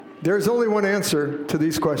There's only one answer to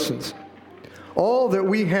these questions. All that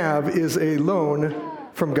we have is a loan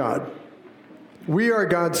from God. We are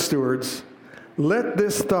God's stewards. Let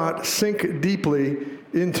this thought sink deeply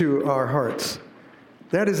into our hearts.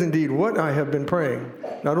 That is indeed what I have been praying,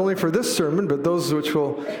 not only for this sermon, but those which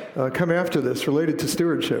will come after this related to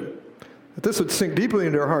stewardship. That this would sink deeply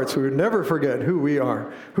into our hearts. We would never forget who we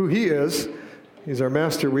are, who He is. He's our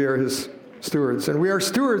master. We are His stewards. And we are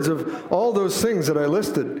stewards of all those things that I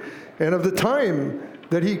listed, and of the time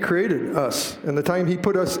that He created us, and the time He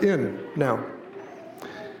put us in now.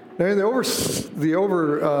 Now, in the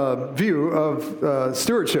overview of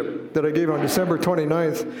stewardship that I gave on December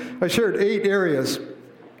 29th, I shared 8 areas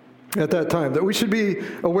at that time that we should be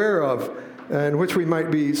aware of and which we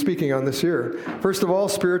might be speaking on this year. First of all,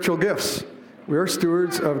 spiritual gifts. We are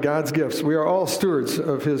stewards of God's gifts. We are all stewards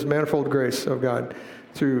of His manifold grace of God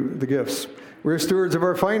through the gifts. We are stewards of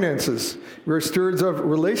our finances. We are stewards of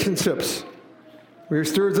relationships. We are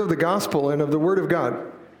stewards of the gospel and of the Word of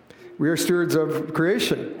God. We are stewards of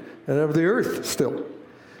creation and of the earth still.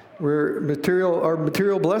 Our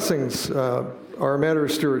material blessings are a matter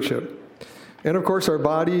of stewardship. And of course, our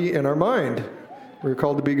body and our mind. We're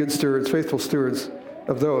called to be good stewards, faithful stewards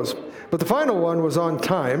of those. But the final one was on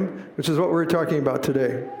time, which is what we're talking about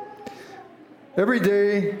today. Every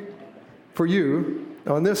day for you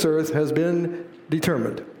on this earth has been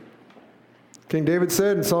determined. King David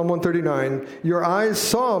said in Psalm 139, "Your eyes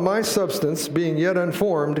saw my substance being yet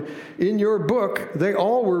unformed. In your book they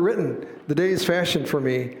all were written, the days fashioned for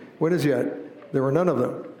me, when as yet there were none of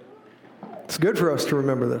them." It's good for us to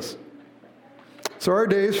remember this. So our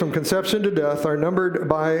days from conception to death are numbered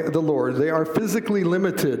by the Lord. They are physically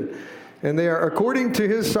limited, and they are according to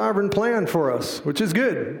His sovereign plan for us, which is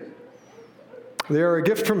good. They are a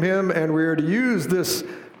gift from Him, and we are to use this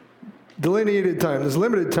delineated time, this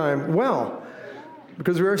limited time, well,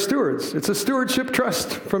 because we are stewards. It's a stewardship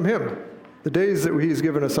trust from Him, the days that He's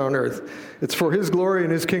given us on earth. It's for His glory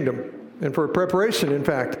and His kingdom, and for preparation, in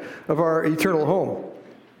fact, of our eternal home.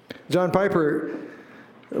 John Piper,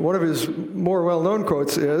 one of his more well-known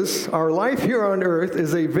quotes is, "Our life here on earth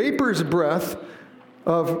is a vapor's breath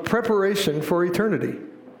of preparation for eternity."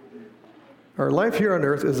 Our life here on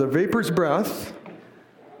earth is a vapor's breath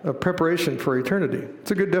of preparation for eternity.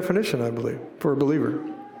 It's a good definition, I believe, for a believer.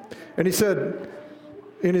 And he said,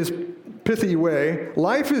 in his pithy way,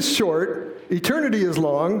 life is short, eternity is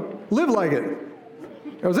long, live like it.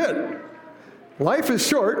 That was it. Life is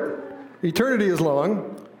short, eternity is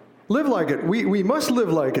long, live like it. We must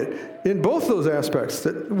live like it in both those aspects.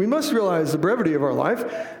 That we must realize the brevity of our life,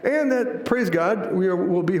 and that, praise God,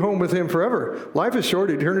 we'll be home with Him forever. Life is short,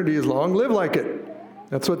 eternity is long, live like it.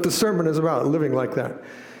 That's what the sermon is about, living like that.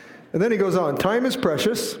 And then he goes on, time is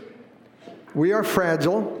precious, we are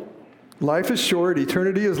fragile, life is short,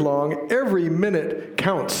 eternity is long, every minute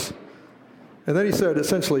counts. And then he said,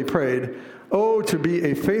 essentially prayed, "Oh, to be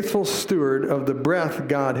a faithful steward of the breath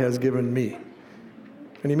God has given me."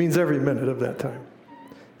 And he means every minute of that time.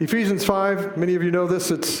 Ephesians 5, many of you know this,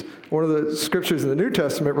 it's one of the scriptures in the New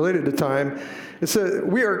Testament related to time. It says,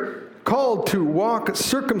 we are called to walk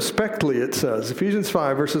circumspectly, it says. Ephesians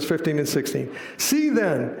 5, verses 15 and 16. "See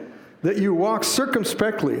then that you walk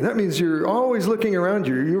circumspectly." That means you're always looking around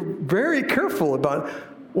you. You're very careful about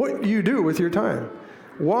what you do with your time.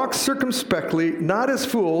 "Walk circumspectly, not as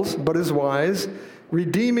fools, but as wise,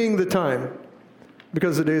 redeeming the time,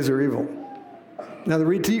 because the days are evil." Now, the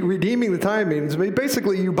redeeming the time means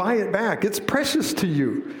basically you buy it back. It's precious to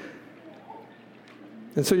you.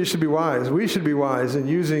 And so you should be wise. We should be wise in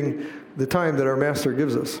using the time that our Master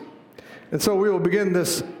gives us. And so we will begin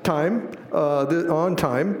this time, on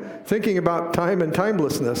time, thinking about time and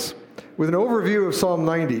timelessness with an overview of Psalm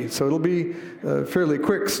 90. So it'll be a fairly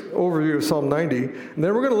quick overview of Psalm 90. And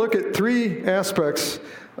then we're going to look at 3 aspects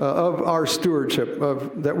of our stewardship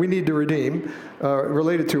that we need to redeem,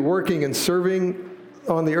 related to working and serving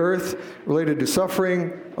on the earth, related to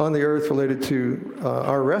suffering on the earth, related to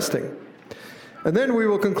our resting. And then we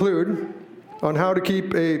will conclude on how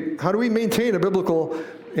do we maintain a biblical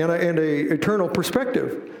and a eternal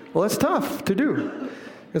perspective. Well, that's tough to do.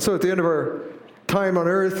 And so at the end of our time on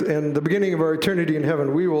earth and the beginning of our eternity in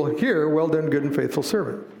heaven, we will hear, "Well done, good and faithful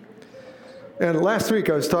servant." And last week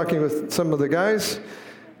I was talking with some of the guys,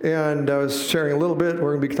 and I was sharing a little bit.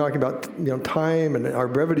 We're going to be talking about time and our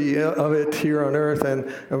brevity of it here on earth, and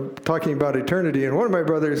I'm talking about eternity. And one of my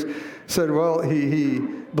brothers said, well, he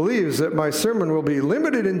believes that my sermon will be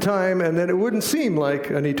limited in time and that it wouldn't seem like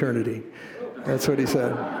an eternity. That's what he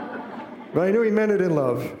said. But I knew he meant it in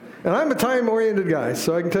love. And I'm a time-oriented guy,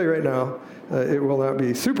 so I can tell you right now, it will not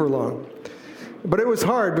be super long. But it was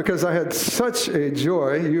hard because I had such a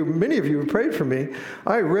joy. Many of you prayed for me.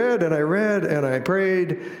 I read and I read and I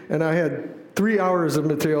prayed, and I had 3 hours of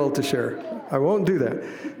material to share. I won't do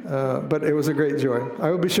that, but it was a great joy. I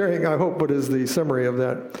will be sharing, I hope, what is the summary of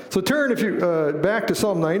that. So turn back to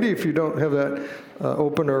Psalm 90 if you don't have that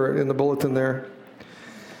open or in the bulletin there.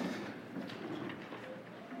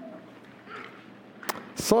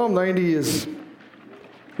 Psalm 90 is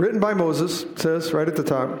written by Moses, it says right at the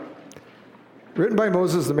top. Written by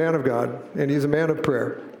Moses, the man of God, and he's a man of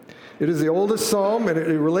prayer. It is the oldest psalm, and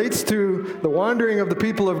it relates to the wandering of the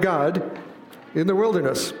people of God in the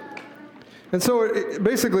wilderness. And so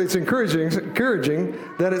basically it's encouraging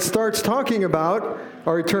that it starts talking about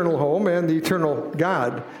our eternal home and the eternal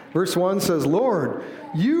God. Verse 1 says, Lord,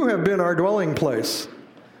 you have been our dwelling place.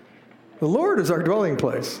 The Lord is our dwelling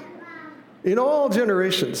place. In all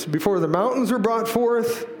generations, before the mountains were brought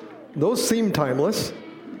forth, those seem timeless.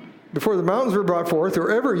 Before the mountains were brought forth,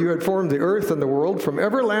 or ever you had formed the earth and the world, from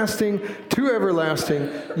everlasting to everlasting,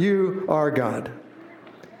 you are God.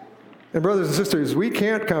 And brothers and sisters, we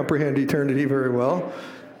can't comprehend eternity very well,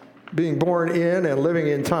 being born in and living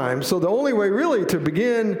in time. So the only way really to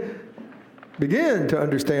begin to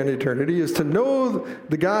understand eternity is to know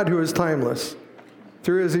the God who is timeless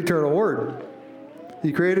through his eternal word.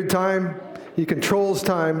 He created time, he controls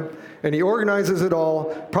time, and he organizes it all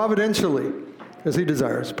providentially as he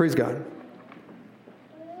desires. Praise God.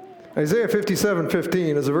 Isaiah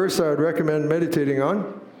 57:15 is a verse I would recommend meditating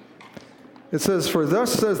on. It says, For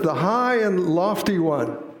thus says the high and lofty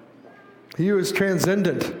one, he who is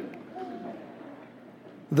transcendent.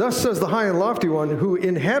 Thus says the high and lofty one who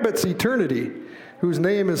inhabits eternity, whose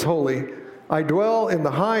name is holy. I dwell in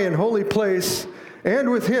the high and holy place, and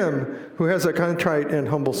with him who has a contrite and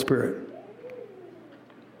humble spirit.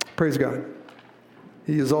 Praise God.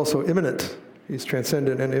 He is also immanent. He's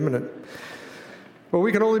transcendent and immanent. Well,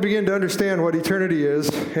 we can only begin to understand what eternity is,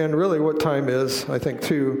 and really what time is, I think,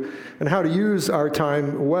 too, and how to use our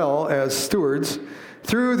time well as stewards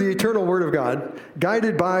through the eternal Word of God,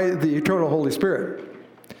 guided by the eternal Holy Spirit.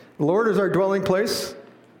 The Lord is our dwelling place,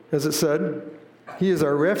 as it said. He is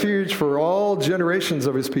our refuge for all generations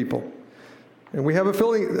of his people. And we have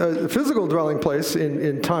a physical dwelling place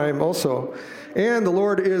in time also. And the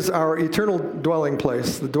Lord is our eternal dwelling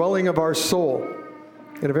place, the dwelling of our soul,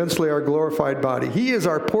 and eventually our glorified body. He is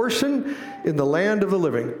our portion in the land of the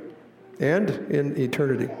living and in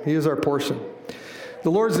eternity. He is our portion.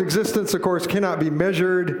 The Lord's existence, of course, cannot be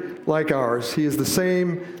measured like ours. He is the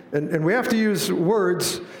same, and we have to use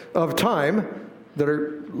words of time that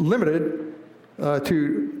are limited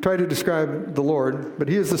to try to describe the Lord, but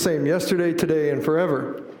he is the same yesterday, today, and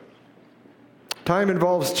forever. Time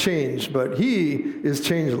involves change, but he is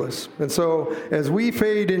changeless. And so as we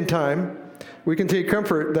fade in time, we can take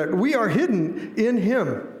comfort that we are hidden in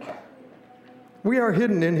him. We are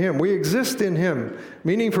hidden in him. We exist in him,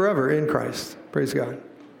 meaning forever in Christ. Praise God.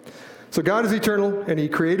 So God is eternal, and he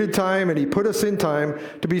created time, and he put us in time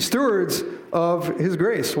to be stewards of his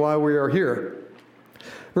grace while we are here.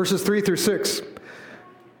 Verses 3 through 6.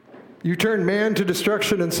 You turn man to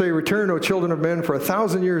destruction and say, Return, O children of men, for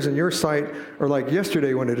 1,000 years in your sight are like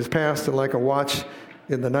yesterday when it is past, and like a watch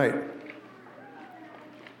in the night.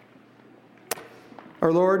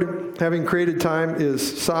 Our Lord, having created time,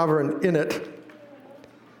 is sovereign in it,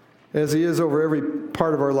 as he is over every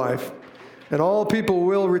part of our life. And all people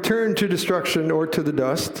will return to destruction or to the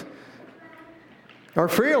dust. Our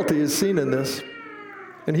frailty is seen in this,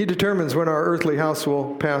 and he determines when our earthly house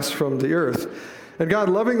will pass from the earth. And God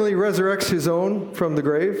lovingly resurrects his own from the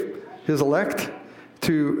grave, his elect,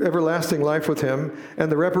 to everlasting life with him,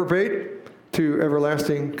 and the reprobate to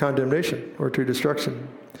everlasting condemnation or to destruction.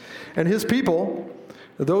 And his people,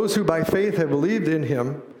 those who by faith have believed in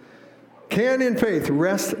him, can in faith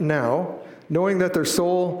rest now, knowing that their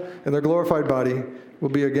soul and their glorified body will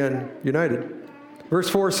be again united. Verse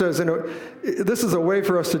 4 says, this is a way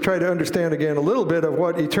for us to try to understand again a little bit of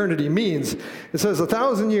what eternity means. It says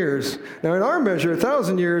 1,000 years. Now in our measure,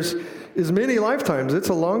 1,000 years is many lifetimes. It's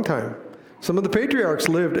a long time. Some of the patriarchs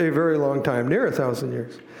lived a very long time, near 1,000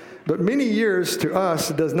 years. But many years to us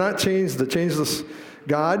does not change the changeless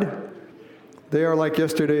God. They are like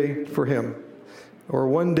yesterday for him. Or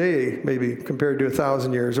one day, maybe, compared to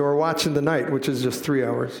 1,000 years. Or a watch in the night, which is just 3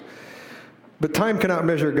 hours. But time cannot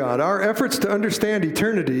measure God. Our efforts to understand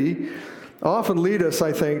eternity often lead us,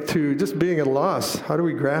 I think, to just being at a loss. How do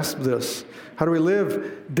we grasp this? How do we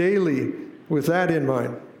live daily with that in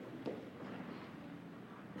mind?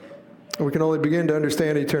 We can only begin to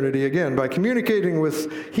understand eternity again by communicating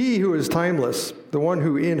with he who is timeless, the one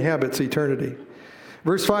who inhabits eternity.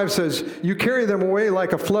 Verse 5 says, You carry them away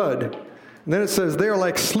like a flood. And then it says, they are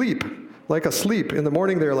like sleep, like a sleep. In the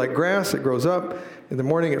morning they are like grass, it grows up. In the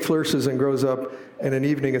morning it flourishes and grows up, and in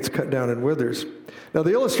evening it's cut down and withers. Now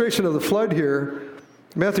the illustration of the flood here,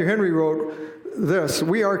 Matthew Henry wrote this: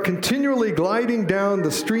 we are continually gliding down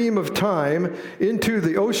the stream of time into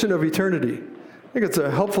the ocean of eternity. I think it's a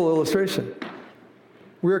helpful illustration.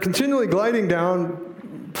 We are continually gliding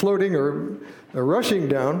down, floating or rushing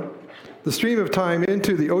down the stream of time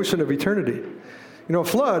into the ocean of eternity. You know, a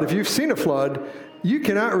flood, if you've seen a flood,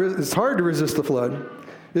 it's hard to resist the flood.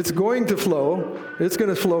 It's going to flow. It's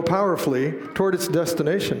going to flow powerfully toward its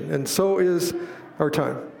destination. And so is our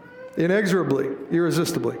time, inexorably,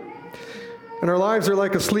 irresistibly. And our lives are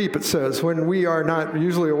like a sleep, it says, when we are not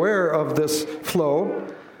usually aware of this flow,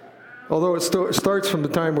 although it starts from the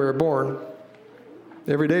time we were born.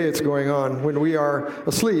 Every day it's going on. When we are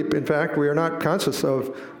asleep, in fact, we are not conscious of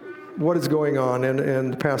what is going on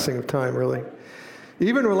and the passing of time, really.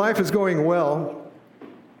 Even when life is going well,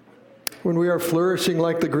 when we are flourishing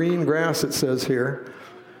like the green grass, it says here,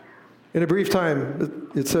 in a brief time,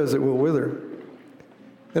 it says it will wither.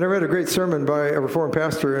 And I read a great sermon by a Reformed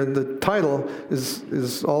pastor, and the title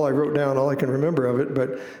is all I wrote down, all I can remember of it,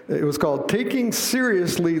 but it was called Taking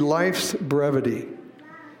Seriously Life's Brevity.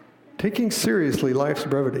 Taking seriously life's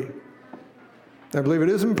brevity. I believe it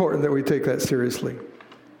is important that we take that seriously.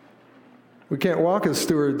 We can't walk as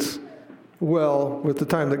stewards well with the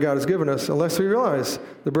time that God has given us unless we realize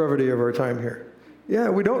the brevity of our time here. Yeah,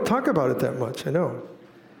 we don't talk about it that much, I know.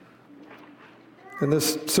 And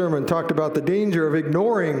this sermon talked about the danger of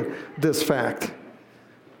ignoring this fact.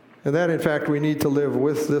 And that, in fact, we need to live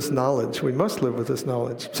with this knowledge. We must live with this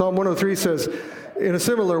knowledge. Psalm 103 says, in a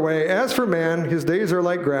similar way, as for man, his days are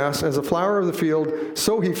like grass, as a flower of the field,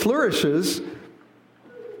 so he flourishes.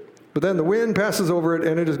 But then the wind passes over it,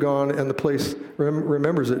 and it is gone, and the place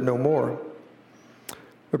remembers it no more.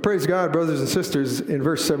 But praise God, brothers and sisters, in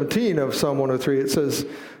verse 17 of Psalm 103, it says,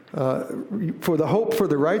 for the hope for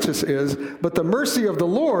the righteous is, but the mercy of the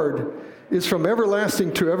Lord is from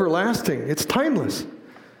everlasting to everlasting. It's timeless.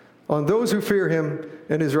 On those who fear him,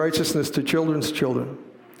 and his righteousness to children's children,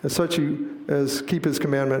 as such as keep his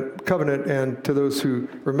covenant, and to those who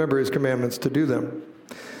remember his commandments to do them.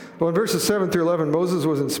 Well, in verses 7 through 11, Moses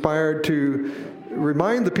was inspired to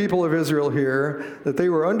remind the people of Israel here that they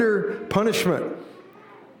were under punishment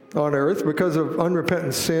on earth because of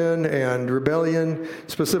unrepentant sin and rebellion,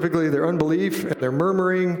 specifically their unbelief and their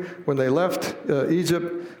murmuring when they left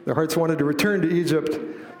Egypt. Their hearts wanted to return to Egypt,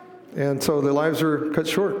 and so their lives were cut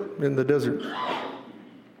short in the desert.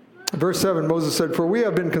 Verse 7, Moses said, for we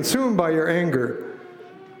have been consumed by your anger.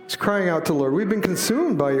 He's crying out to the Lord. We've been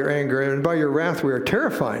consumed by your anger, and by your wrath we are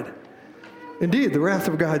terrified. Indeed, the wrath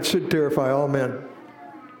of God should terrify all men.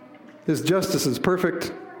 His justice is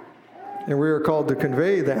perfect, and we are called to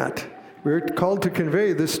convey that. We are called to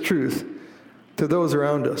convey this truth to those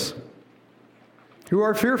around us who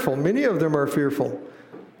are fearful. Many of them are fearful,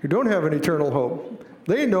 who don't have an eternal hope.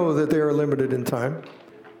 They know that they are limited in time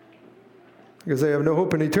because they have no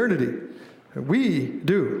hope in eternity. And we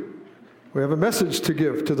do. We have a message to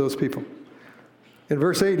give to those people. In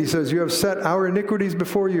verse 8, he says, you have set our iniquities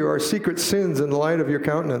before you, our secret sins in the light of your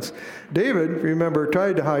countenance. David, remember,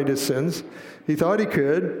 tried to hide his sins. He thought he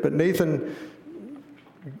could, but Nathan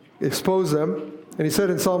exposed them. And he said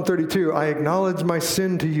in Psalm 32, I acknowledge my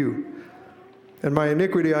sin to you, and my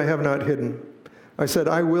iniquity I have not hidden. I said,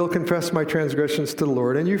 I will confess my transgressions to the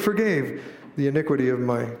Lord, and you forgave the iniquity of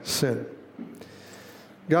my sin.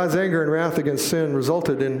 God's anger and wrath against sin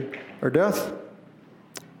resulted in our death,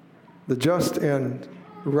 the just and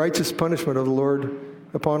righteous punishment of the Lord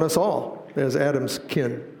upon us all as Adam's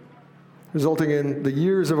kin, resulting in the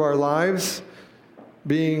years of our lives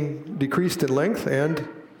being decreased in length and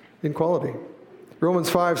in quality. Romans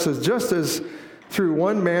 5 says, just as through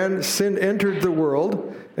one man sin entered the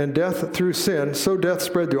world, and death through sin, so death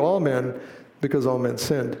spread to all men because all men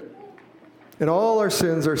sinned. And all our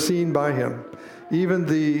sins are seen by him, even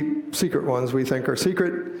the secret ones we think are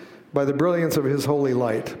secret, by the brilliance of his holy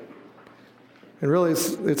light. And really,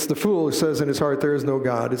 it's the fool who says in his heart, there is no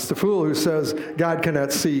God. It's the fool who says, God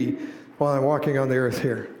cannot see while I'm walking on the earth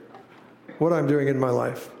here, what I'm doing in my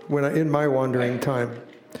life, in my wandering time.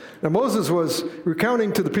 Now, Moses was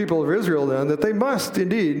recounting to the people of Israel then that they must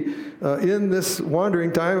indeed, in this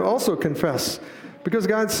wandering time, also confess, because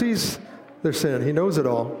God sees their sin. He knows it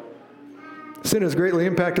all. Sin has greatly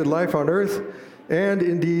impacted life on earth, and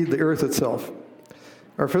indeed the earth itself.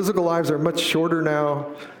 Our physical lives are much shorter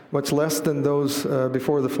now, much less than those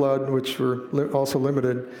before the flood, which were also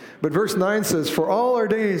limited. But verse 9 says, for all our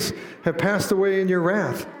days have passed away in your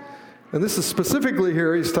wrath. And this is specifically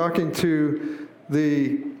here, he's talking to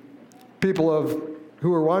the people who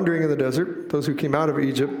were wandering in the desert, those who came out of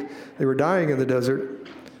Egypt, they were dying in the desert.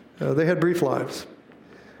 They had brief lives.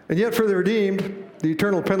 And yet for the redeemed, the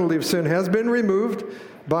eternal penalty of sin has been removed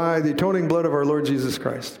by the atoning blood of our Lord Jesus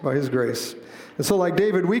Christ, by his grace. And so like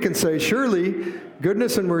David, we can say, surely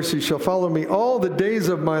goodness and mercy shall follow me all the days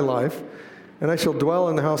of my life, and I shall dwell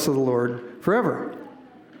in the house of the Lord forever.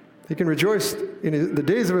 He can rejoice in the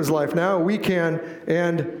days of his life now. We can,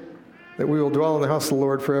 and that we will dwell in the house of the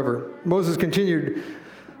Lord forever. Moses continued,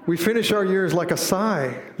 we finish our years like a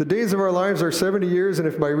sigh. The days of our lives are 70 years, and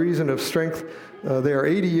if by reason of strength they are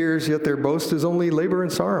 80 years, yet their boast is only labor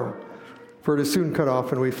and sorrow, for it is soon cut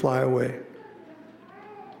off and we fly away.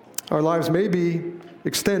 Our lives may be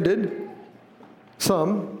extended,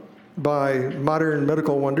 some by modern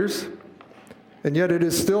medical wonders, and yet it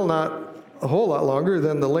is still not a whole lot longer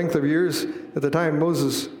than the length of years at the time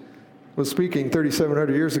Moses was speaking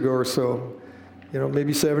 3,700 years ago or so,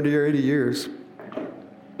 maybe 70 or 80 years.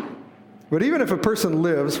 But even if a person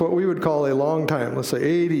lives what we would call a long time, let's say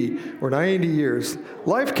 80 or 90 years,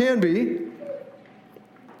 life can be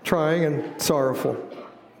trying and sorrowful.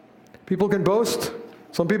 People can boast,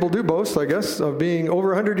 some people do boast, I guess, of being over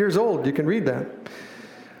 100 years old. You can read that.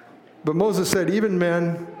 But Moses said, even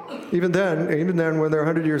then, when they're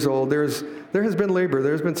 100 years old, there has been labor,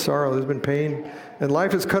 there's been sorrow, there's been pain, and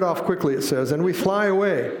life is cut off quickly, it says, and we fly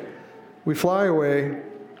away. We fly away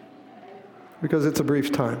because it's a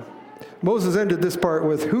brief time. Moses ended this part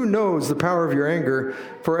with, who knows the power of your anger?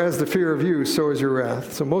 For as the fear of you, so is your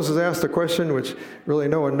wrath. So Moses asked a question which really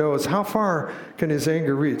no one knows. How far can his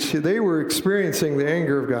anger reach? They were experiencing the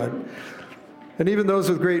anger of God. And even those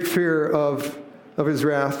with great fear of his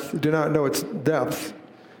wrath do not know its depth,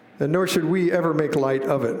 and nor should we ever make light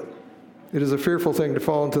of it. It is a fearful thing to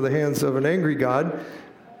fall into the hands of an angry God.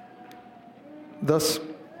 Thus,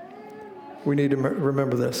 we need to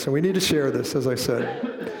remember this, and we need to share this, as I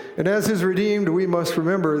said. And as his redeemed, we must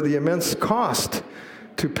remember the immense cost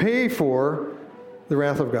to pay for the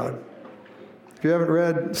wrath of God. If you haven't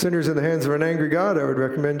read Sinners in the Hands of an Angry God, I would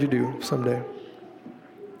recommend you do someday.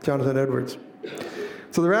 Jonathan Edwards.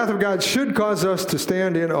 So the wrath of God should cause us to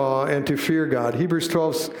stand in awe and to fear God. Hebrews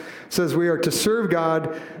 12 says we are to serve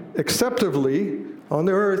God acceptably on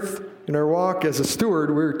the earth in our walk as a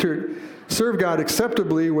steward. We're to serve God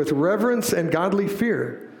acceptably with reverence and godly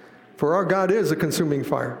fear, for our God is a consuming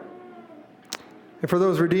fire. And for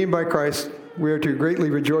those redeemed by Christ, we are to greatly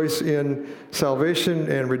rejoice in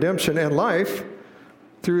salvation and redemption and life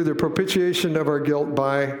through the propitiation of our guilt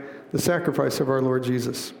by the sacrifice of our Lord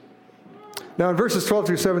Jesus. Now in verses 12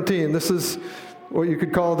 through 17, this is what you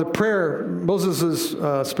could call the prayer, Moses'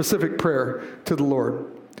 specific prayer to the Lord,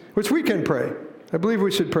 which we can pray. I believe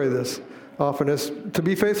we should pray this often, is to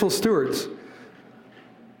be faithful stewards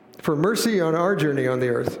for mercy on our journey on the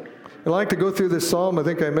earth. I like to go through this psalm. I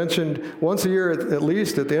think I mentioned once a year at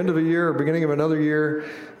least, at the end of a year or beginning of another year.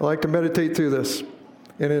 I like to meditate through this.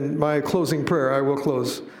 And in my closing prayer, I will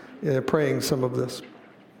close praying some of this.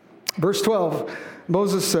 Verse 12,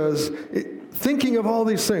 Moses says, thinking of all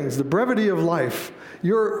these things, the brevity of life,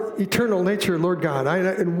 your eternal nature, Lord God,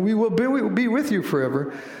 and we will be with you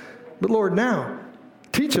forever. But Lord, now,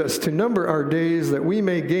 teach us to number our days that we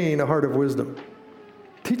may gain a heart of wisdom.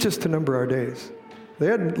 Teach us to number our days. They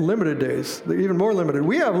had limited days. They're even more limited.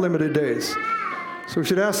 We have limited days. So we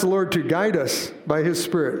should ask the Lord to guide us by his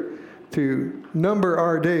Spirit to number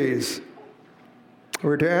our days.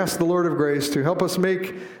 We're to ask the Lord of grace to help us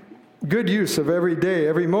make good use of every day,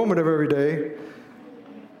 every moment of every day,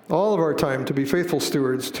 all of our time, to be faithful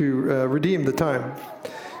stewards, to redeem the time.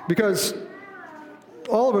 Because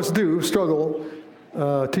all of us do struggle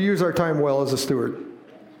to use our time well as a steward.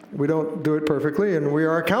 We don't do it perfectly, and we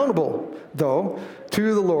are accountable, though,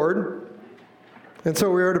 to the Lord. And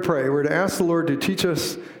so we are to pray. We're to ask the Lord to teach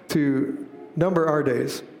us to number our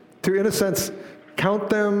days, to, in a sense, count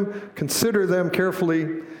them, consider them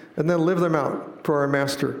carefully, and then live them out for our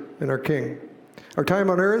Master and our King. Our time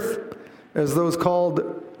on earth, as those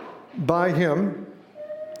called by him,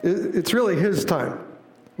 it's really his time.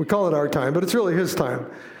 We call it our time, but it's really his time.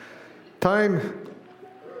 Time,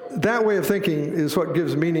 that way of thinking is what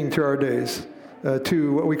gives meaning to our days,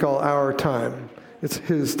 to what we call our time. It's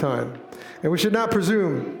his time. And we should not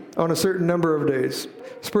presume on a certain number of days.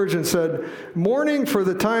 Spurgeon said, mourning for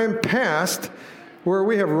the time past where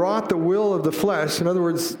we have wrought the will of the flesh. In other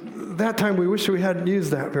words, that time we wish we hadn't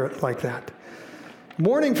used that like that.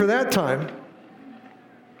 Mourning for that time,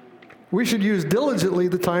 we should use diligently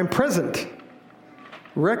the time present,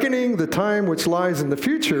 reckoning the time which lies in the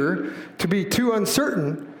future to be too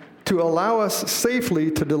uncertain to allow us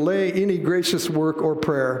safely to delay any gracious work or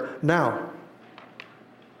prayer now.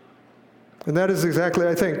 And that is exactly,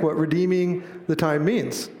 I think, what redeeming the time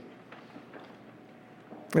means.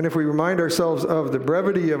 And if we remind ourselves of the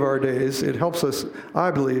brevity of our days, it helps us,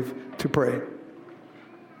 I believe, to pray.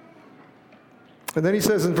 And then he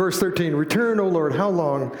says in verse 13, "Return, O Lord, how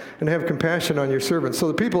long, and have compassion on your servants." So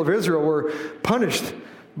the people of Israel were punished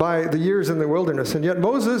by the years in the wilderness, and yet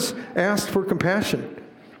Moses asked for compassion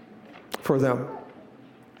for them.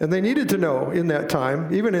 And they needed to know in that time,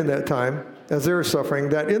 even in that time, as they were suffering,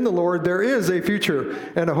 that in the Lord there is a future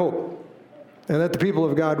and a hope, and that the people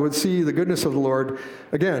of God would see the goodness of the Lord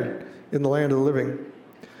again in the land of the living.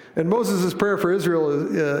 And Moses' prayer for Israel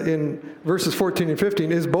in verses 14 and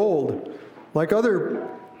 15 is bold, like other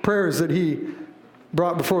prayers that he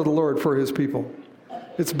brought before the Lord for his people.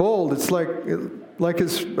 It's bold. It's like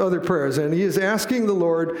his other prayers. And he is asking the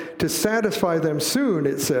Lord to satisfy them soon,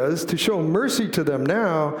 it says, to show mercy to them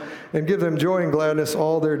now and give them joy and gladness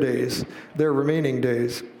all their days, their remaining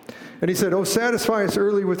days. And he said, "Oh, satisfy us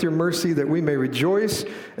early with your mercy that we may rejoice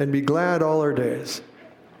and be glad all our days.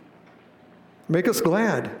 Make us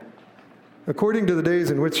glad, according to the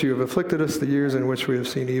days in which you have afflicted us, the years in which we have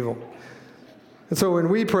seen evil." And so when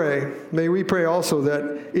we pray, may we pray also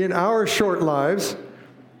that in our short lives,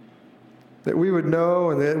 that we would know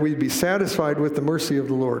and that we'd be satisfied with the mercy of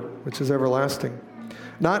the Lord, which is everlasting.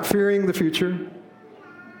 Not fearing the future,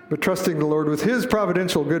 but trusting the Lord with his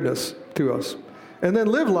providential goodness to us. And then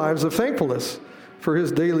live lives of thankfulness for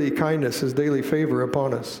his daily kindness, his daily favor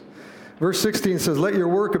upon us. Verse 16 says, "Let your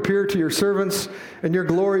work appear to your servants and your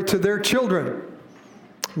glory to their children."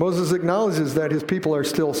 Moses acknowledges that his people are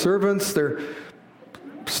still servants. Their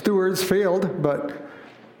stewards failed, but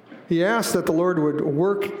he asked that the Lord would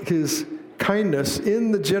work his kindness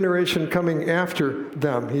in the generation coming after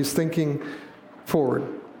them. He's thinking forward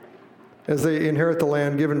as they inherit the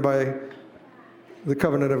land given by the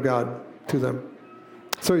covenant of God to them.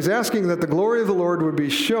 So he's asking that the glory of the Lord would be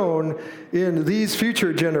shown in these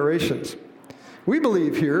future generations. We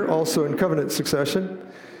believe here also in covenant succession.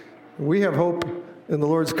 We have hope in the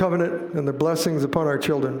Lord's covenant and the blessings upon our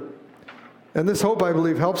children. And this hope, I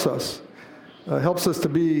believe, helps us to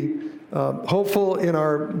be hopeful in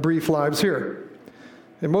our brief lives here.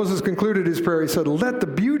 And Moses concluded his prayer. He said, "Let the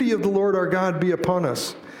beauty of the Lord our God be upon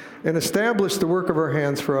us and establish the work of our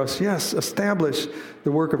hands for us." Yes, establish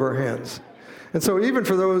the work of our hands. And so even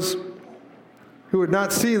for those who would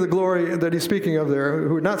not see the glory that he's speaking of there,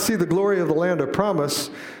 who would not see the glory of the land of promise,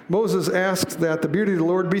 Moses asks that the beauty of the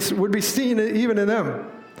Lord would be seen even in them.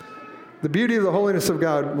 The beauty of the holiness of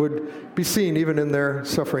God would be seen even in their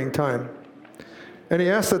suffering time. And he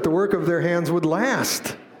asked that the work of their hands would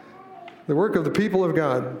last. The work of the people of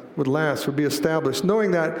God would last, would be established,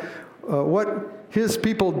 knowing that what his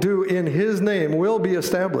people do in his name will be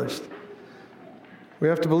established. We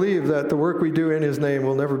have to believe that the work we do in his name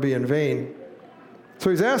will never be in vain. So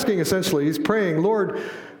he's asking essentially, he's praying, "Lord,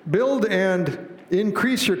 build and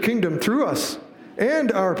increase your kingdom through us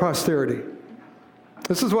and our posterity."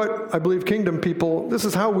 This is what I believe kingdom people, this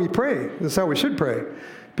is how we pray. This is how we should pray.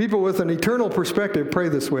 People with an eternal perspective pray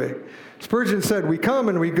this way. Spurgeon said, "We come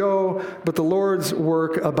and we go, but the Lord's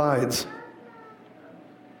work abides."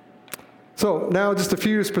 So now just a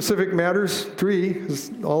few specific matters. 3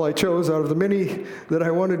 is all I chose out of the many that I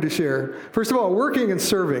wanted to share. First of all, working and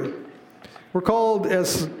serving. We're called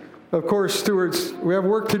as, of course, stewards. We have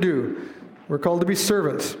work to do. We're called to be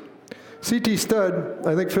servants. C.T. Studd,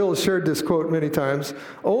 I think Phil has shared this quote many times,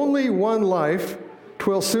 "Only one life,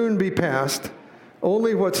 'twill soon be past.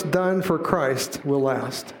 Only what's done for Christ will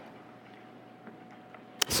last."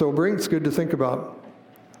 Sobering, it's good to think about.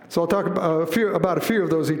 So I'll talk about a few of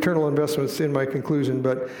those eternal investments in my conclusion.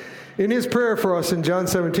 But in his prayer for us in John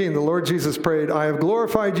 17, the Lord Jesus prayed, "I have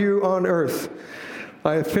glorified you on earth.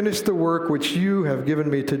 I have finished the work which you have given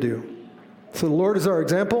me to do." So the Lord is our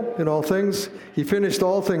example in all things. He finished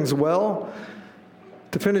all things well.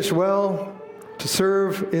 To finish well, to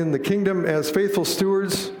serve in the kingdom as faithful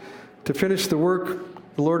stewards, to finish the work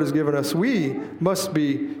the Lord has given us, we must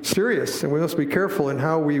be serious and we must be careful in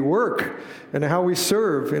how we work and how we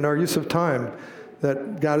serve in our use of time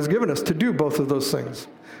that God has given us to do both of those things.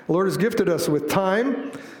 The Lord has gifted us with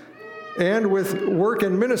time and with work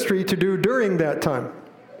and ministry to do during that time.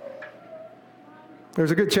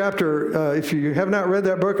 There's a good chapter. If you have not read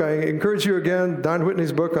that book, I encourage you again, Don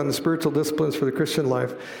Whitney's book on the spiritual disciplines for the Christian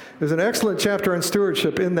life. There's an excellent chapter on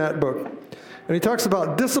stewardship in that book. And he talks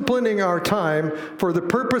about disciplining our time for the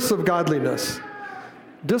purpose of godliness.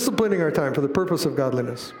 Disciplining our time for the purpose of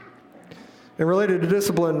godliness. And related to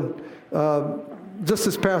discipline, just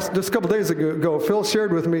a couple days ago, Phil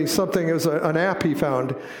shared with me something. It was an app he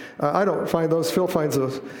found. I don't find those. Phil finds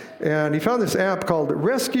those. And he found this app called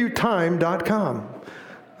RescueTime.com.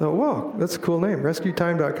 Oh, whoa, that's a cool name,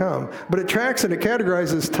 RescueTime.com. But it tracks and it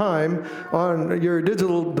categorizes time on your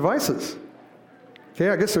digital devices. Okay,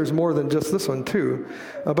 I guess there's more than just this one, too.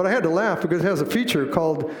 But I had to laugh because it has a feature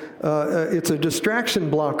called, it's a distraction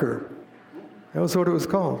blocker. That was what it was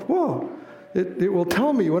called. Whoa. It will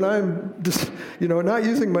tell me when I'm just, not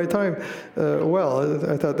using my time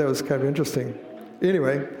well. I thought that was kind of interesting.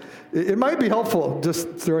 Anyway, it might be helpful just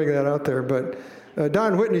throwing that out there. But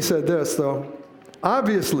Don Whitney said this, though.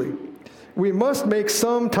 Obviously, we must make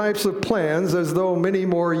some types of plans as though many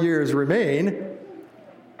more years remain.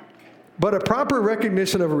 But a proper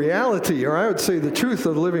recognition of reality, or I would say the truth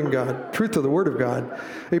of the living God, truth of the Word of God,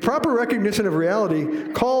 a proper recognition of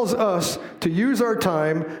reality calls us to use our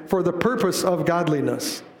time for the purpose of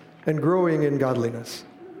godliness and growing in godliness.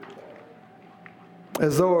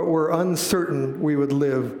 As though it were uncertain we would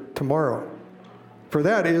live tomorrow. For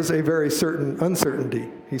that is a very certain uncertainty,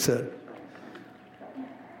 he said.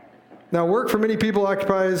 Now, work for many people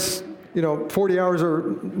occupies 40 hours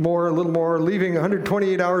or more, a little more, leaving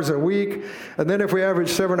 128 hours a week. And then if we average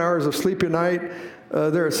 7 hours of sleep a night,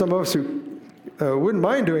 there are some of us who wouldn't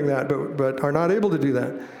mind doing that, but are not able to do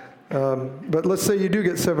that. But let's say you do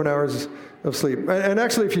get 7 hours of sleep. And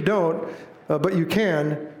actually, if you don't, but you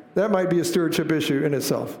can, that might be a stewardship issue in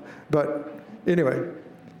itself. But anyway,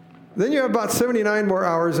 then you have about 79 more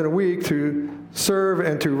hours in a week to serve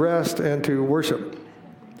and to rest and to worship.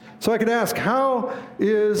 So I can ask, how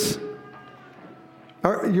is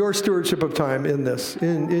your stewardship of time in this,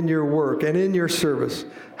 in your work and in your service?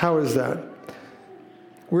 How is that?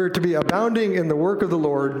 We're to be abounding in the work of the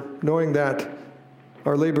Lord, knowing that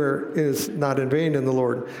our labor is not in vain in the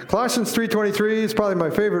Lord. Colossians 3:23 is probably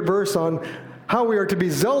my favorite verse on how we are to be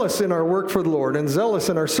zealous in our work for the Lord and zealous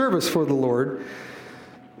in our service for the Lord.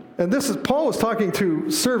 And this is, Paul was talking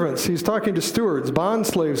to servants. He's talking to stewards, bond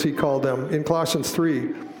slaves he called them in Colossians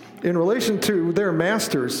 3, in relation to their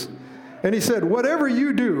masters. And he said, whatever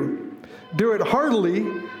you do, do it heartily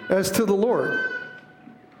as to the Lord.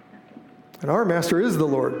 And our master is the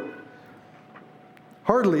Lord.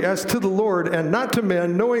 Heartily as to the Lord and not to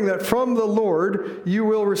men, knowing that from the Lord you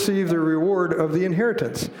will receive the reward of the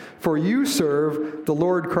inheritance. For you serve the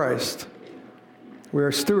Lord Christ. We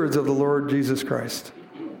are stewards of the Lord Jesus Christ.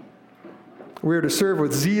 We are to serve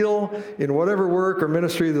with zeal in whatever work or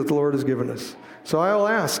ministry that the Lord has given us. So I'll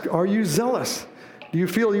ask, are you zealous? Do you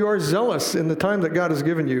feel you are zealous in the time that God has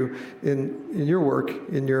given you in your work,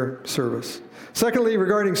 in your service? Secondly,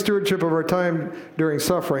 regarding stewardship of our time during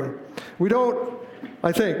suffering, we don't,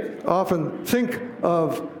 I think, often think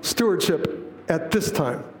of stewardship at this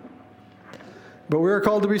time. But we are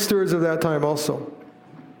called to be stewards of that time also.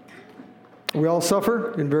 We all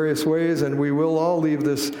suffer in various ways, and we will all leave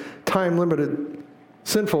this time-limited,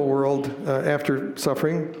 sinful world after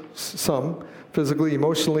suffering, some, physically,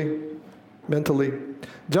 emotionally, mentally.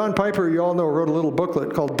 John Piper, you all know, wrote a little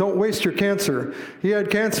booklet called Don't Waste Your Cancer. He had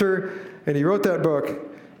cancer, and he wrote that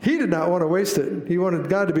book. He did not want to waste it. He wanted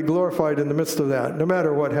God to be glorified in the midst of that, no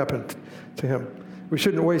matter what happened to him. We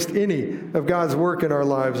shouldn't waste any of God's work in our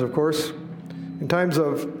lives, of course. In times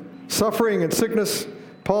of suffering and sickness,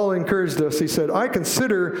 Paul encouraged us. He said, I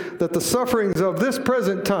consider that the sufferings of this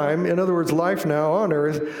present time, in other words, life now on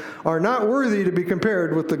earth, are not worthy to be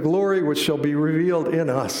compared with the glory which shall be revealed in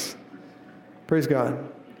us. Praise God.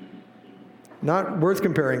 Not worth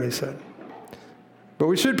comparing, he said. But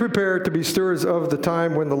we should prepare to be stewards of the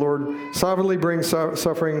time when the Lord sovereignly brings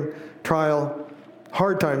suffering, trial,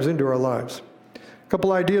 hard times into our lives. A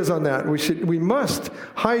couple ideas on that. We must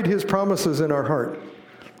hide his promises in our heart.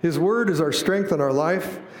 His word is our strength in our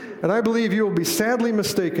life. And I believe you will be sadly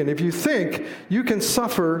mistaken if you think you can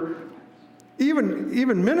suffer, even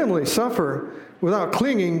minimally suffer, without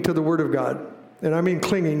clinging to the word of God. And I mean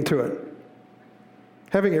clinging to it.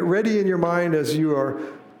 Having it ready in your mind as you are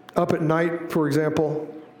up at night, for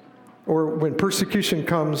example, or when persecution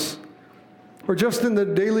comes, or just in the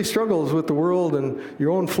daily struggles with the world and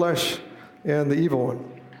your own flesh and the evil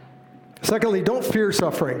one. Secondly, don't fear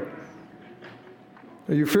suffering.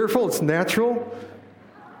 Are you fearful? It's natural.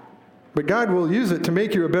 But God will use it to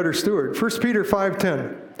make you a better steward. 1 Peter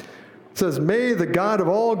 5:10 says, May the God of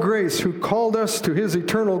all grace who called us to his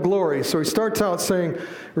eternal glory. So he starts out saying,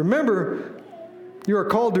 remember, you are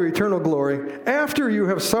called to eternal glory after you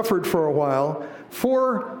have suffered for a while.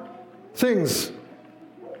 4 things: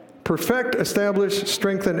 perfect, establish,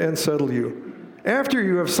 strengthen, and settle you. After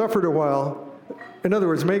you have suffered a while, in other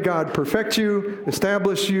words, may God perfect you,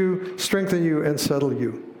 establish you, strengthen you, and settle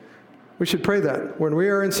you. We should pray that. When we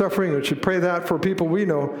are in suffering, we should pray that for people we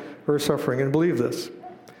know who are suffering and believe this.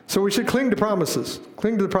 So we should cling to promises.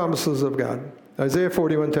 Cling to the promises of God. Isaiah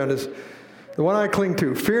 41:10 is the one I cling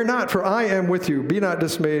to. Fear not, for I am with you. Be not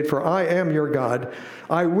dismayed, for I am your God.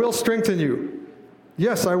 I will strengthen you.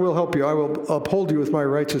 Yes, I will help you. I will uphold you with my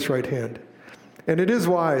righteous right hand. And it is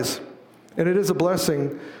wise, and it is a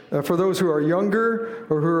blessing for those who are younger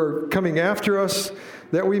or who are coming after us,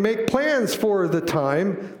 that we make plans for the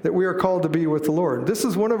time that we are called to be with the Lord. This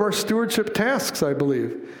is one of our stewardship tasks, I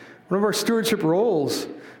believe. One of our stewardship roles.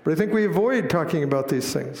 But I think we avoid talking about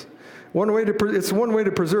these things. It's one way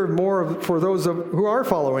to preserve more for those who are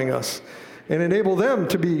following us and enable them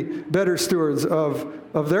to be better stewards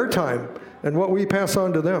of their time and what we pass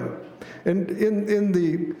on to them. And in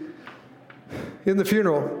the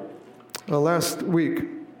funeral last week,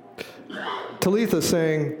 Talitha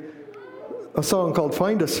sang a song called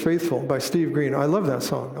Find Us Faithful by Steve Green. I love that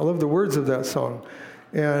song. I love the words of that song.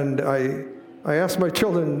 And I asked my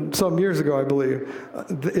children some years ago, I believe,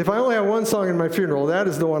 if I only have one song in my funeral, that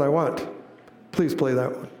is the one I want. Please play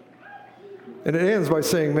that one. And it ends by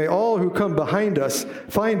saying, may all who come behind us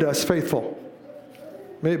find us faithful.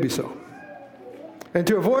 May it be so. And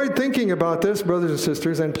to avoid thinking about this, brothers and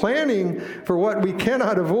sisters, and planning for what we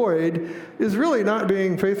cannot avoid is really not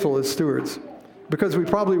being faithful as stewards, because we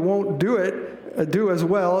probably won't do as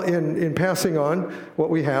well in passing on what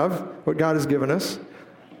we have, what God has given us,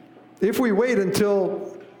 if we wait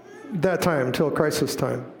until that time, until crisis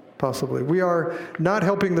time, possibly. We are not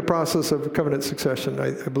helping the process of covenant succession,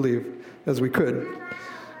 I believe, as we could.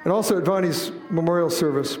 And also at Vonnie's memorial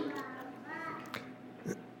service,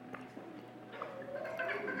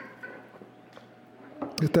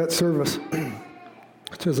 at that service,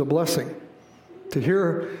 which is a blessing, to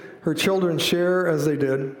hear her children share as they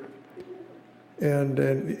did, and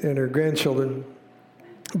her grandchildren.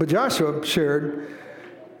 But Joshua shared,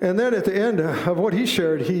 and then at the end of what he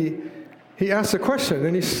shared, he asked a question,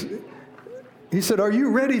 and he said, are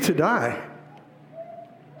you ready to die?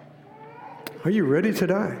 Are you ready to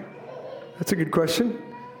die? That's a good question.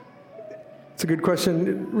 It's a good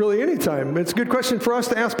question really anytime. It's a good question for us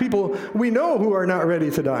to ask people we know who are not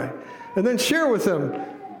ready to die, and then share with them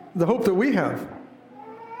the hope that we have.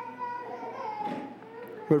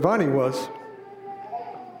 But Vonnie was.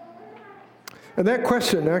 And that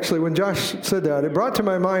question, actually, when Josh said that, it brought to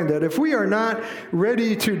my mind that if we are not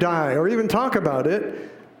ready to die or even talk about it,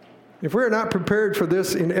 if we are not prepared for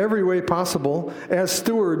this in every way possible, as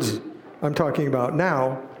stewards I'm talking about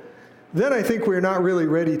now, then I think we're not really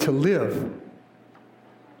ready to live.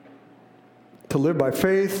 To live by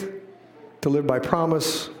faith, to live by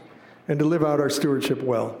promise, and to live out our stewardship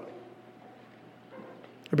well.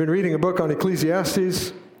 I've been reading a book on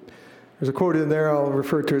Ecclesiastes. There's a quote in there, I'll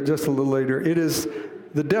refer to it just a little later. It is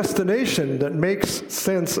the destination that makes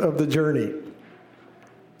sense of the journey.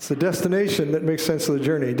 It's the destination that makes sense of the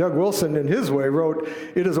journey. Doug Wilson, in his way, wrote,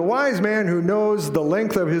 it is a wise man who knows the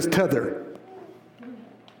length of his tether.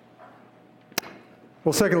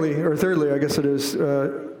 Well, thirdly, I guess it is,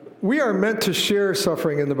 we are meant to share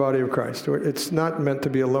suffering in the body of Christ. It's not meant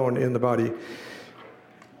to be alone in the body.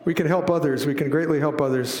 We can help others. We can greatly help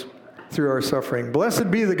others through our suffering.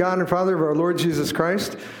 Blessed be the God and Father of our Lord Jesus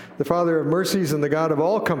Christ, the Father of mercies and the God of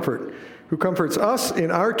all comfort, who comforts us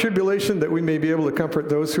in our tribulation, that we may be able to comfort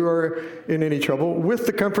those who are in any trouble with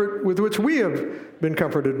the comfort with which we have been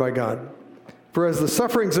comforted by God. For as the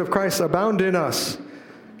sufferings of Christ abound in us,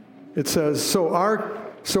 it says, so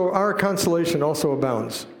our consolation also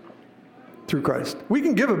abounds through Christ. We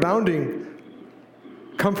can give abounding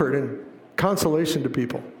comfort and consolation to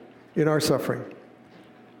people in our suffering.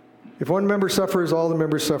 If one member suffers, all the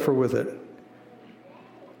members suffer with it.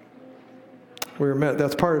 We're meant,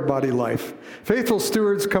 that's part of body life. Faithful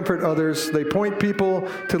stewards comfort others. They point people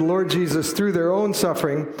to the Lord Jesus through their own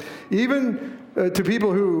suffering, even to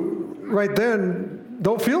people who right then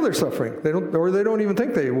don't feel their suffering. They don't even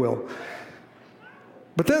think they will.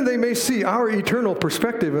 But then they may see our eternal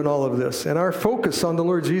perspective in all of this and our focus on the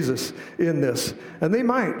Lord Jesus in this. And they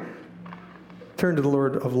might turn to the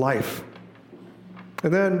Lord of life.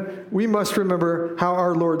 And then we must remember how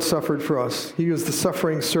our Lord suffered for us. He was the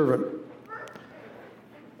suffering servant.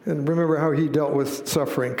 And remember how he dealt with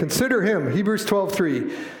suffering. Consider him, Hebrews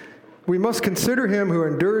 12:3. We must consider him who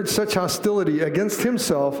endured such hostility against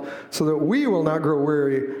himself, so that we will not grow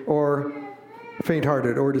weary or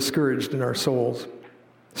faint-hearted or discouraged in our souls,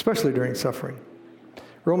 especially during suffering.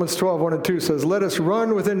 Romans 12:1-2 says, let us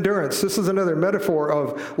run with endurance. This is another metaphor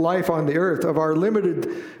of life on the earth, of our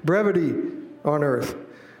limited brevity on earth.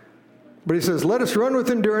 But he says, let us run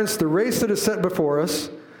with endurance the race that is set before us,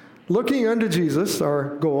 looking unto Jesus,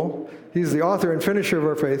 our goal. He's the author and finisher of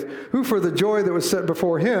our faith, who for the joy that was set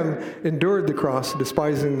before him endured the cross,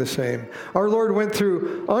 despising the shame. Our Lord went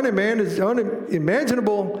through unimaginable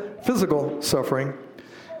physical suffering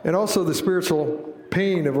and also the spiritual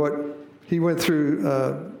pain of what he went through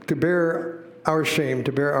to bear our shame,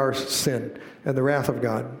 to bear our sin and the wrath of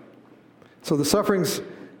God. So the sufferings,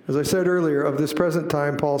 as I said earlier, of this present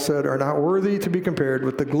time, Paul said, are not worthy to be compared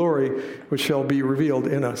with the glory which shall be revealed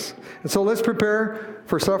in us. And so let's prepare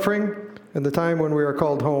for suffering and the time when we are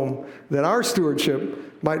called home, that our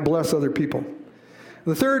stewardship might bless other people.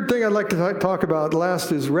 The third thing I'd like to talk about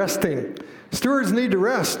last is resting. Stewards need to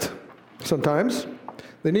rest sometimes.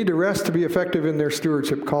 They need to rest to be effective in their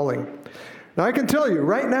stewardship calling. Now, I can tell you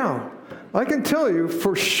right now, I can tell you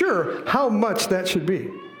for sure how much that should be.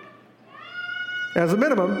 As a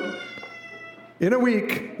minimum, in a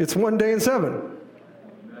week, it's 1 day in 7.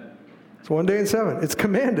 It's 1 day in 7. It's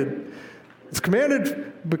commanded. It's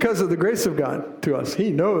commanded because of the grace of God to us.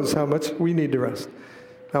 He knows how much we need to rest.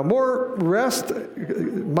 Now, more rest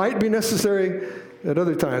might be necessary at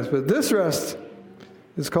other times, but this rest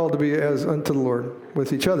is called to be as unto the Lord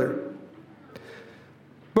with each other.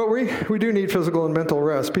 But we do need physical and mental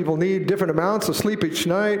rest. People need different amounts of sleep each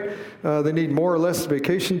night. They need more or less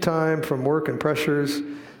vacation time from work and pressures.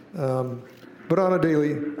 But on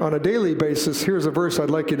a daily basis, here's a verse I'd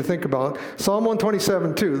like you to think about. Psalm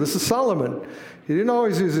 127:2. This is Solomon. He didn't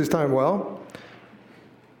always use his time well.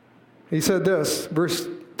 He said this, verse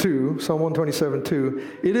 2, Psalm 127:2.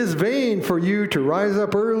 It is vain for you to rise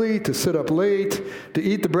up early, to sit up late, to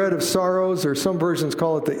eat the bread of sorrows, or some versions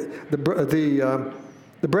call it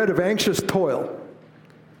the bread of anxious toil.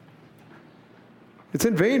 It's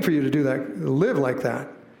in vain for you to do that, live like that.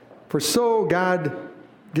 For so God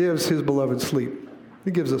gives his beloved sleep.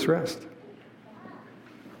 He gives us rest.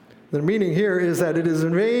 The meaning here is that it is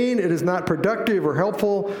in vain, it is not productive or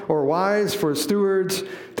helpful or wise for stewards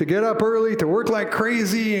to get up early, to work like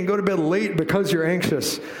crazy and go to bed late because you're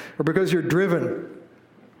anxious or because you're driven.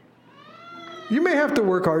 You may have to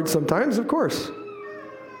work hard sometimes, of course.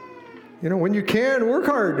 You know, when you can, work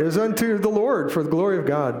hard as unto the Lord for the glory of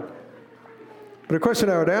God. But a question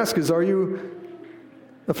I would ask is, are you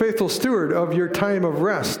a faithful steward of your time of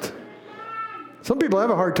rest? Some people have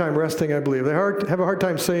a hard time resting, I believe. They have a hard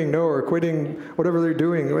time saying no or quitting whatever they're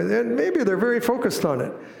doing. And maybe they're very focused on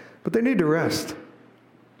it, but they need to rest.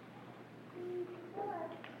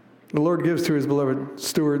 The Lord gives to his beloved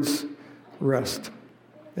stewards rest.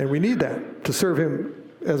 And we need that to serve him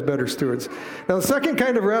as better stewards. Now, the second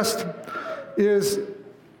kind of rest is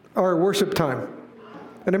our worship time.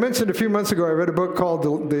 And I mentioned a few months ago, I read a book called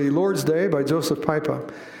The Lord's Day by Joseph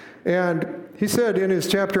Pipa. And he said in his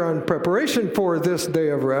chapter on preparation for this day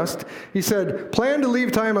of rest, he said, plan to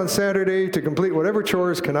leave time on Saturday to complete whatever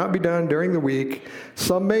chores cannot be done during the week.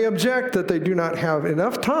 Some may object that they do not have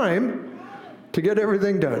enough time to get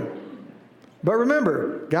everything done. But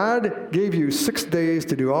remember, God gave you 6 days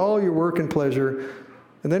to do all your work and pleasure.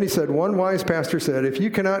 And then he said, one wise pastor said, if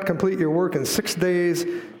you cannot complete your work in 6 days,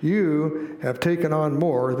 you have taken on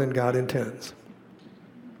more than God intends.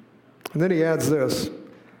 And then he adds this.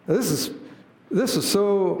 Now this is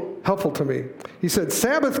so helpful to me. He said,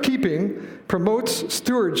 Sabbath keeping promotes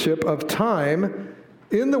stewardship of time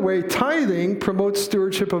in the way tithing promotes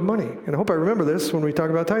stewardship of money. And I hope I remember this when we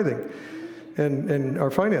talk about tithing and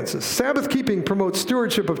our finances. Sabbath keeping promotes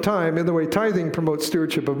stewardship of time in the way tithing promotes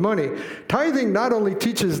stewardship of money. Tithing not only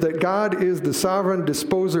teaches that God is the sovereign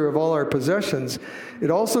disposer of all our possessions,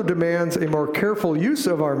 it also demands a more careful use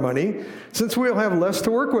of our money since we'll have less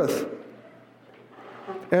to work with.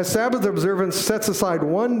 As Sabbath observance sets aside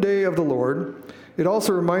 1 day of the Lord, it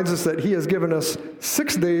also reminds us that he has given us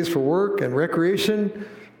 6 days for work and recreation,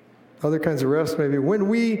 other kinds of rest maybe. When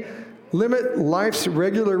we limit life's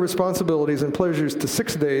regular responsibilities and pleasures to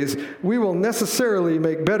 6 days, we will necessarily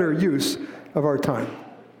make better use of our time.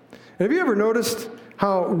 And have you ever noticed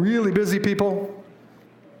how really busy people,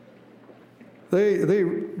 they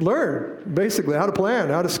learn basically how to plan,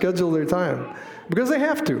 how to schedule their time, because they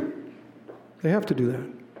have to. They have to do that.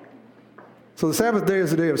 So the Sabbath day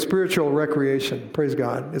is a day of spiritual recreation. Praise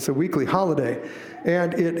God. It's a weekly holiday.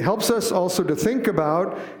 And it helps us also to think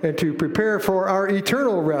about and to prepare for our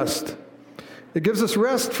eternal rest. It gives us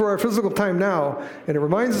rest for our physical time now, and it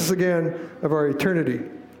reminds us again of our eternity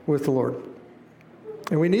with the Lord.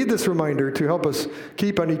 And we need this reminder to help us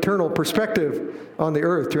keep an eternal perspective on the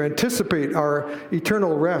earth, to anticipate our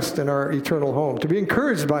eternal rest and our eternal home, to be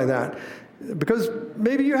encouraged by that. Because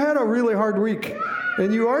maybe you had a really hard week,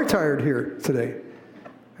 and you are tired here today.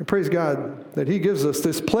 And praise God that he gives us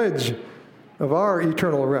this pledge of our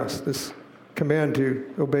eternal rest, this command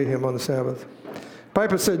to obey him on the Sabbath.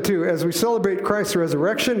 Piper said too, as we celebrate Christ's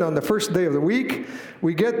resurrection on the first day of the week,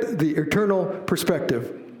 we get the eternal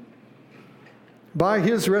perspective. By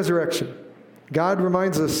his resurrection, God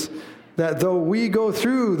reminds us that though we go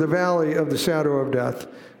through the valley of the shadow of death,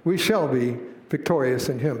 we shall be victorious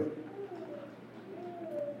in him.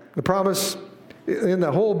 The promise in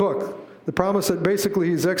the whole book, the promise that basically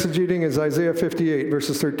he's exegeting is Isaiah 58,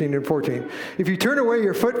 verses 13 and 14. If you turn away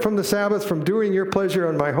your foot from the Sabbath, from doing your pleasure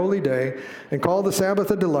on my holy day, and call the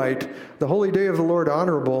Sabbath a delight, the holy day of the Lord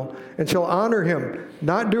honorable, and shall honor him,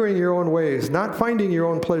 not doing your own ways, not finding your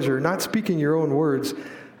own pleasure, not speaking your own words,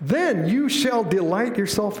 then you shall delight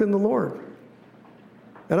yourself in the Lord.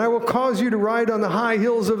 And I will cause you to ride on the high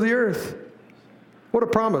hills of the earth. What a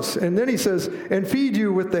promise. And then he says, and feed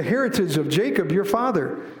you with the heritage of Jacob your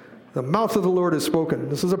father. The mouth of the Lord has spoken.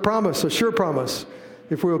 This is a promise, a sure promise,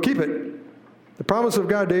 if we will keep it. The promise of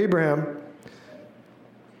God to Abraham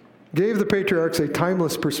gave the patriarchs a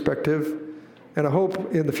timeless perspective and a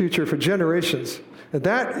hope in the future for generations. And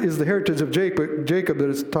that is the heritage of Jacob that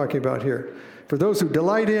it's talking about here, for those who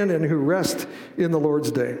delight in and who rest in the Lord's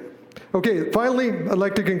day. Okay, finally, I'd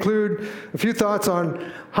like to conclude a few thoughts on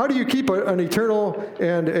how do you keep an eternal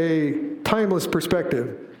and a timeless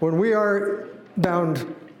perspective when we are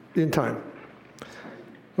bound in time.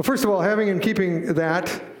 Well, first of all, having and keeping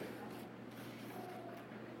that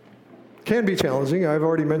can be challenging. I've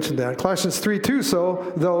already mentioned that. Colossians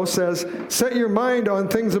 3:2 though says, set your mind on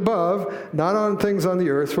things above, not on things on the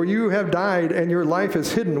earth, for you have died and your life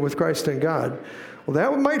is hidden with Christ in God. Well,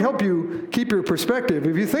 that might help you keep your perspective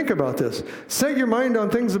if you think about this. Set your mind on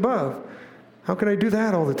things above. How can I do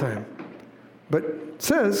that all the time? But it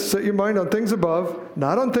says, set your mind on things above,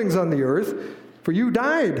 not on things on the earth, for you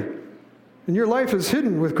died, and your life is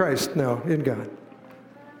hidden with Christ now in God.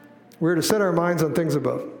 We're to set our minds on things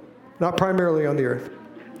above, not primarily on the earth.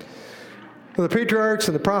 Now, the patriarchs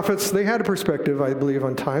and the prophets, they had a perspective, I believe,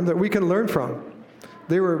 on time that we can learn from.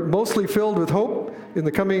 They were mostly filled with hope in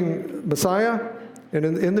the coming Messiah and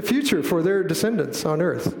in the future for their descendants on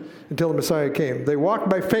earth until the Messiah came. They walked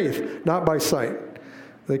by faith, not by sight.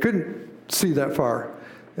 They couldn't see that far.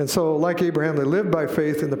 And so, like Abraham, they lived by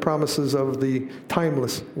faith in the promises of the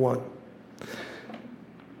timeless one.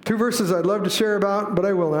 Two verses I'd love to share about, but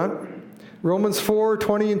I will not. Romans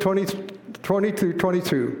 4:20 and 20 through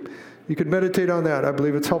 22. You could meditate on that. I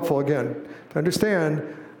believe it's helpful, again, to understand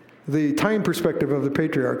the time perspective of the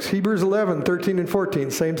patriarchs. Hebrews 11:13 and 14,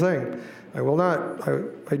 same thing. I will not.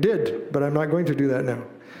 I did, but I'm not going to do that now.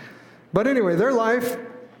 But anyway, their life,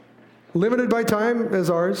 limited by time as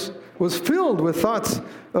ours, was filled with thoughts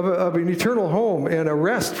of an eternal home and a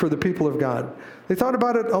rest for the people of God. They thought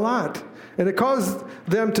about it a lot, and it caused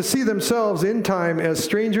them to see themselves in time as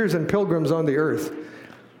strangers and pilgrims on the earth.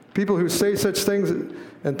 People who say such things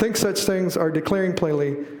and think such things are declaring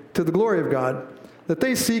plainly to the glory of God that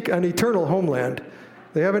they seek an eternal homeland.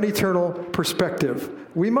 They have an eternal perspective.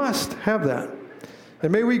 We must have that.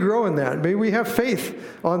 And may we grow in that. May we have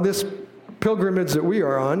faith on this pilgrimage that we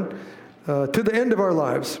are on to the end of our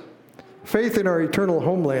lives. Faith in our eternal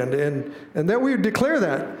homeland. And that we would declare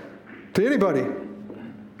that to anybody,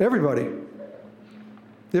 everybody.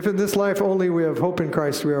 If in this life only we have hope in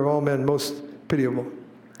Christ, we are of all men most pitiable.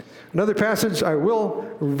 Another passage I will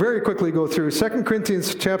very quickly go through, 2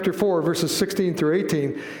 Corinthians chapter 4, verses 16 through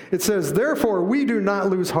 18. It says, therefore we do not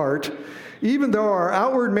lose heart, even though our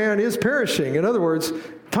outward man is perishing. In other words,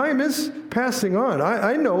 time is passing on.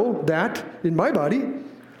 I know that in my body.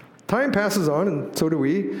 Time passes on, and so do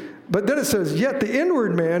we. But then it says, yet the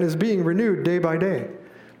inward man is being renewed day by day.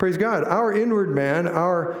 Praise God. Our inward man,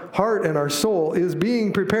 our heart and our soul is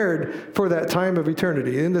being prepared for that time of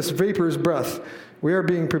eternity. In this vapor's breath, we are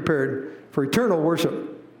being prepared for eternal worship.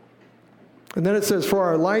 And then it says, for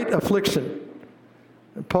our light affliction.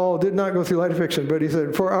 Paul did not go through light affliction, but he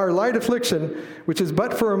said, for our light affliction, which is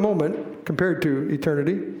but for a moment compared to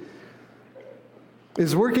eternity,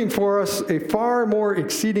 is working for us a far more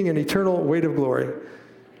exceeding and eternal weight of glory.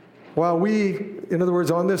 While we, in other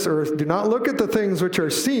words, on this earth, do not look at the things which are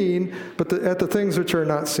seen, but at the things which are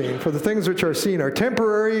not seen. For the things which are seen are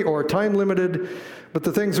temporary or time-limited, but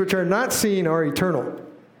the things which are not seen are eternal.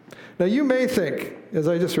 Now you may think, as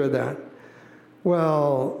I just read that,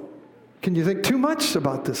 well, can you think too much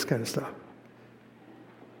about this kind of stuff?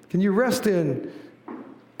 Can you rest in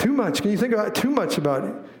too much? Can you think about too much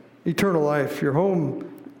about eternal life, your home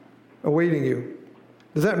awaiting you?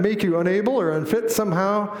 Does that make you unable or unfit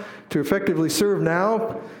somehow to effectively serve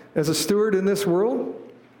now as a steward in this world?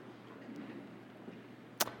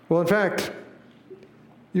 Well, in fact,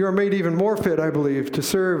 you are made even more fit, I believe, to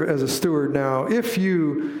serve as a steward now if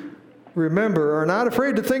you remember, are not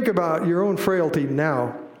afraid to think about your own frailty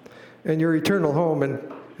now and your eternal home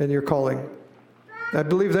and your calling. I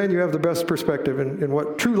believe then you have the best perspective in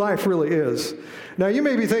what true life really is. Now, you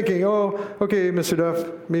may be thinking, oh, okay, Mr. Duff,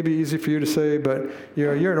 maybe easy for you to say, but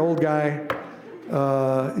you're an old guy.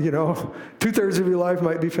 2/3 of your life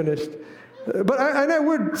might be finished. But I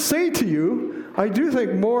would say to you, I do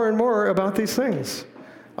think more and more about these things.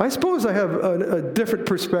 I suppose I have a different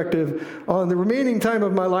perspective on the remaining time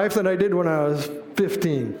of my life than I did when I was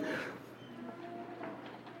 15.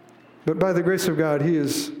 But by the grace of God, He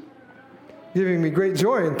is giving me great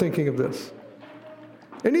joy in thinking of this.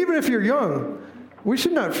 And even if you're young, we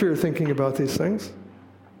should not fear thinking about these things.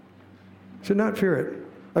 Should not fear it.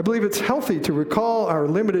 I believe it's healthy to recall our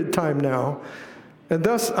limited time now, and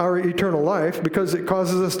thus our eternal life, because it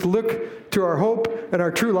causes us to look to our hope and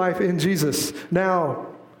our true life in Jesus now,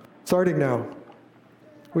 starting now.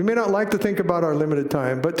 We may not like to think about our limited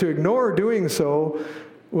time, but to ignore doing so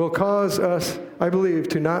will cause us, I believe,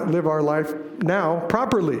 to not live our life now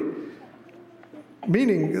properly,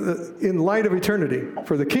 meaning in light of eternity,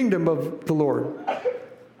 for the kingdom of the Lord.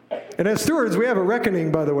 And as stewards, we have a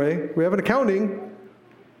reckoning, by the way. We have an accounting.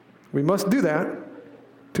 We must do that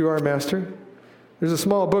to our master. There's a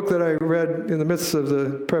small book that I read in the midst of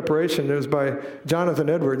the preparation. It was by Jonathan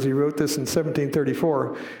Edwards. He wrote this in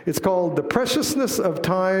 1734. It's called The Preciousness of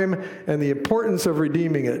Time and the Importance of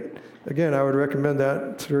Redeeming It. Again, I would recommend that.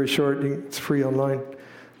 It's very short. It's free online.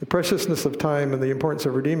 The Preciousness of Time and the Importance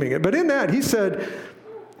of Redeeming It. But in that, he said,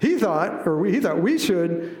 he thought we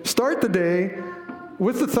should start the day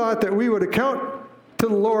with the thought that we would account to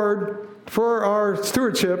the Lord for our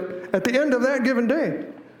stewardship at the end of that given day.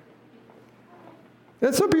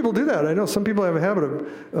 And some people do that. I know some people have a habit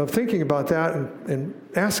of thinking about that and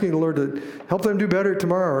asking the Lord to help them do better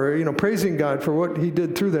tomorrow, or praising God for what He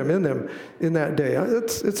did through them in that day.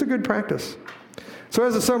 It's a good practice. So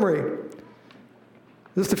as a summary,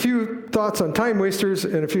 just a few thoughts on time wasters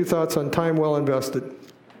and a few thoughts on time well invested.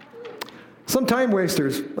 Some time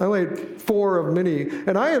wasters, I laid 4 of many,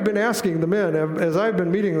 and I have been asking the men, as I've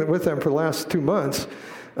been meeting with them for the last 2 months,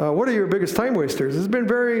 what are your biggest time wasters? It's been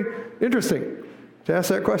very interesting to ask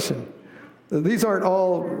that question. These aren't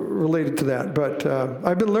all related to that, but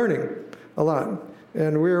I've been learning a lot,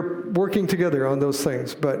 and we're working together on those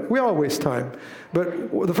things, but we all waste time.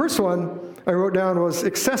 But the first one I wrote down was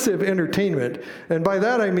excessive entertainment, and by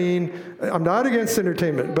that I mean, I'm not against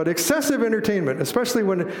entertainment, but excessive entertainment, especially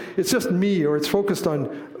when it's just me or it's focused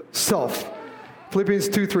on self. Philippians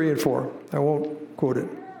 2, 3, and 4. I won't quote it.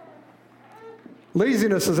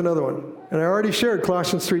 Laziness is another one, and I already shared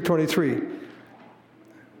Colossians 3:23.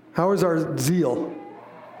 How is our zeal?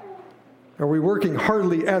 Are we working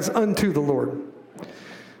heartily as unto the Lord?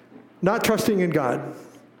 Not trusting in God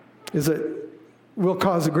will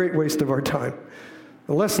cause a great waste of our time.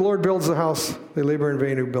 Unless the Lord builds the house, they labor in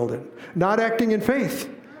vain who build it. Not acting in faith.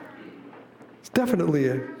 It's definitely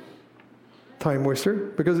a time waster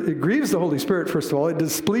because it grieves the Holy Spirit, first of all. It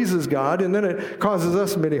displeases God, and then it causes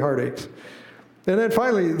us many heartaches. And then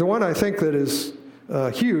finally, the one I think that is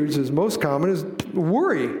huge, is most common, is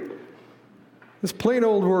worry. This plain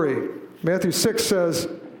old worry. Matthew 6 says,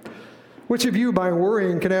 which of you by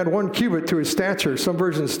worrying can add 1 cubit to his stature? Some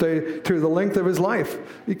versions say to the length of his life.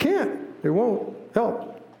 You can't. It won't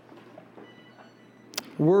help.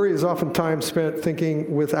 Worry is often time spent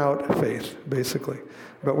thinking without faith, basically.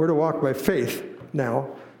 But we're to walk by faith now,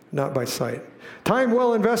 not by sight. Time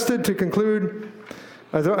well invested, to conclude.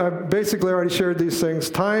 I basically already shared these things.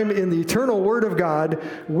 Time in the eternal Word of God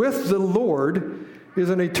with the Lord is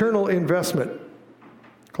an eternal investment.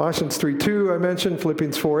 Colossians 3:2 I mentioned.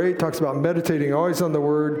 Philippians 4:8 talks about meditating always on the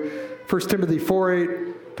Word. 1 Timothy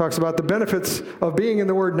 4:8 talks about the benefits of being in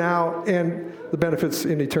the Word now and the benefits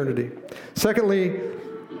in eternity. Secondly,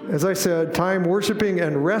 as I said, time worshiping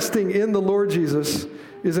and resting in the Lord Jesus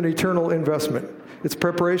is an eternal investment. It's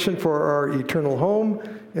preparation for our eternal home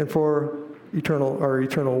and for our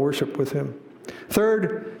eternal worship with Him.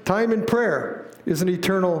 Third, time in prayer is an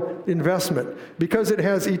eternal investment because it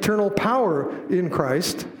has eternal power in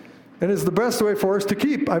Christ and is the best way for us to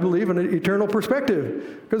keep, I believe, an eternal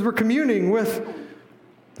perspective because we're communing with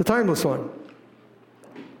the timeless one.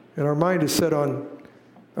 And our mind is set on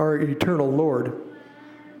our eternal Lord.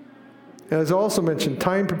 As I also mentioned,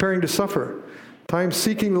 time preparing to suffer. Time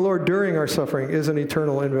seeking the Lord during our suffering is an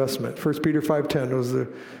eternal investment. 1 Peter 5:10 was the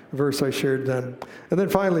verse I shared then. And then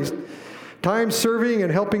finally, time serving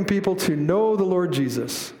and helping people to know the Lord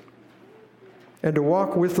Jesus and to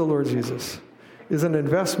walk with the Lord Jesus is an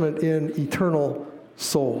investment in eternal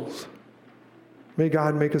souls. May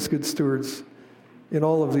God make us good stewards in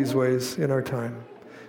all of these ways in our time.